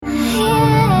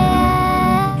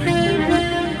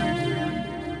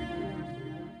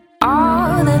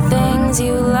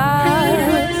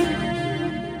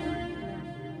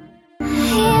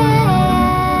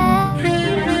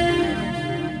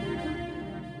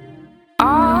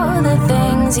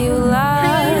things you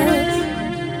love.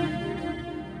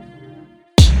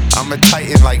 I'm a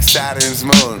titan like Saturn's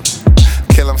moon.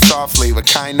 Kill 'em softly with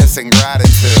kindness and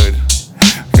gratitude.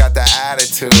 Got the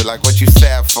attitude like what you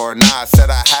said for. Nah, I said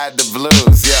I had the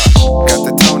blues, yeah. Got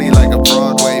the Tony like a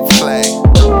Broadway play.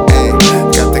 Hey,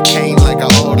 got the cane like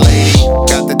an old lady.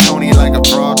 Got the Tony like a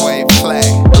Broadway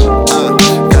play.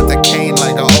 Got the cane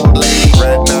like an old lady.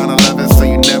 Red 911 so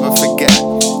you never forget.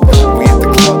 We at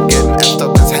the club getting effed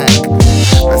up as heck.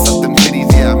 Mess up them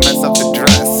titties, yeah, mess up the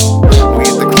dress. We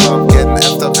at the club getting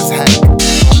effed up as heck.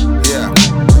 Yeah,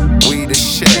 we the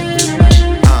shit.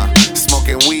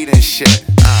 Smoking weed and shit.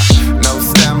 No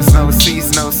stems, no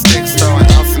seeds, no sticks. Throw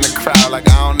an ounce in the crowd like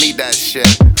I don't need that shit.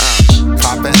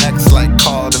 Poppin' X like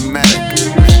call the medic.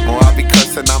 Or I'll be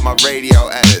cussing on my radio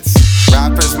edits.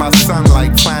 Rappers my son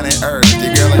like planet Earth.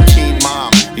 Your girl a teen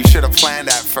mom, you should've planned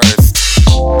that first.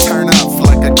 Turn up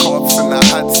like a corpse in the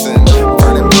Hudson.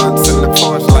 Burning blunts in the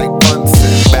Porsche like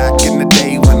Bunsen. Back in the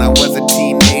day when I was a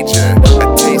teenager, a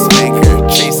tastemaker,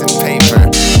 chasing paper.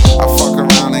 I fuck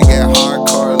around and get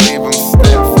hardcore, leave 'em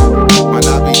stiff. Might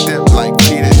not be dipped like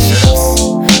pita chips.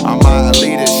 I'm my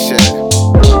elitist shit.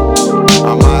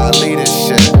 I'm my elitist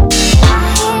shit.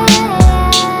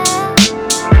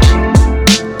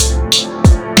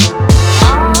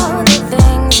 All the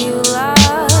things you love.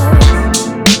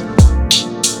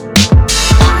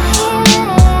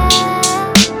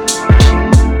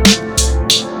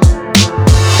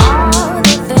 All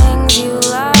the things you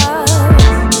love.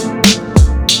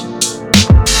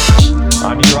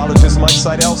 I'm meteorologist Mike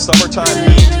Seidel. Summertime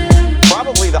heat.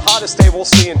 Probably the hottest day we'll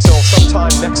see until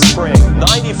sometime next spring.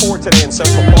 94 today in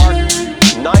Central Park.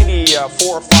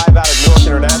 94 or 5 out of Newark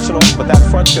International. But that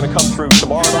front's going to come through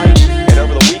tomorrow night. And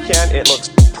over the weekend, it looks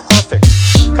perfect.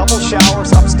 Couple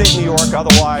showers upstate New York.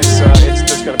 Otherwise, it's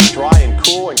just going to be dry and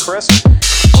cool and crisp.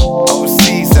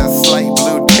 OC's that slight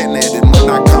blue tinted. And when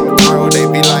I come through, they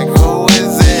be like, who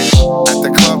is it? At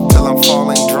the club till I'm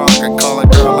falling drunk. I call a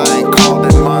girl I ain't called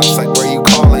in months. Like, where you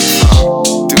calling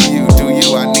from? Do you,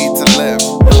 I need to live.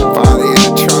 Body in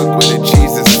the trunk with a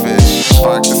Jesus fish.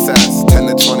 Spark the sets, 10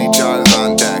 to 20 jars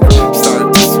on deck.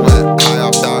 Start to sweat, high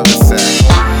off Darby set.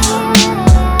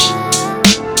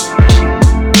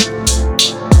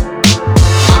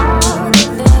 All the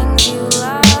things you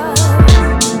love.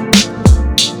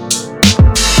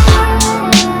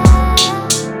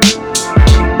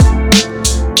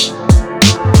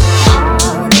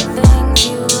 All the things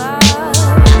you love.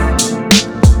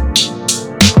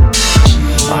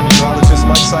 I'm meteorologist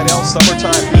Mike Seidel.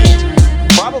 Summertime heat.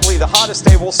 Probably the hottest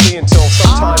day we'll see until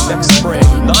sometime next spring.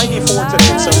 94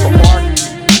 today in Central Park.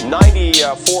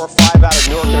 94 or 5 out of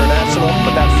Newark International.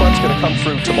 But that front's going to come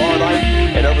through tomorrow night.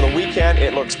 And over the weekend,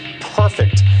 it looks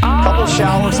perfect. Couple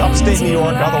showers upstate New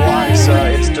York. Otherwise,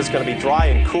 it's just going to be dry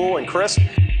and cool and crisp.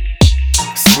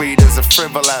 Sweet as a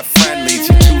fribble at Friendly's,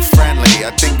 you too friendly.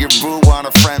 I think your boo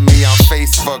wanna friend me on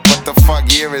Facebook. What the fuck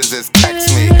year is this? Text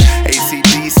me.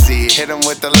 AC/DC, hit him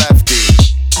with the lefty.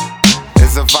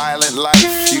 It's a violent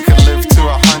life. You can live to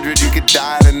 100, you could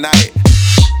die tonight.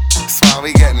 That's why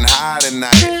we getting high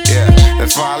tonight. Yeah,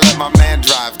 that's why I let my man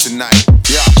drive tonight.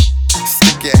 Yeah,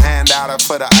 stick your hand out, I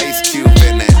put an ice cube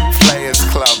in it. Players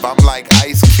Club, I'm like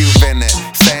Ice Cube in it.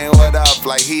 Saying what up,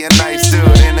 like he a nice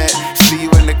dude in it. See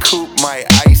you in the coupe, might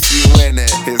ice you in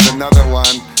it. Here's another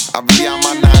one. I'll be on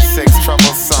my 9-6,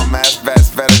 troublesome at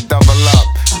best. Better double up,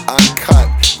 uncut.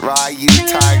 Ryu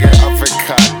Tiger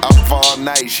uppercut. Up all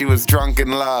night, she was drunk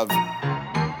in love.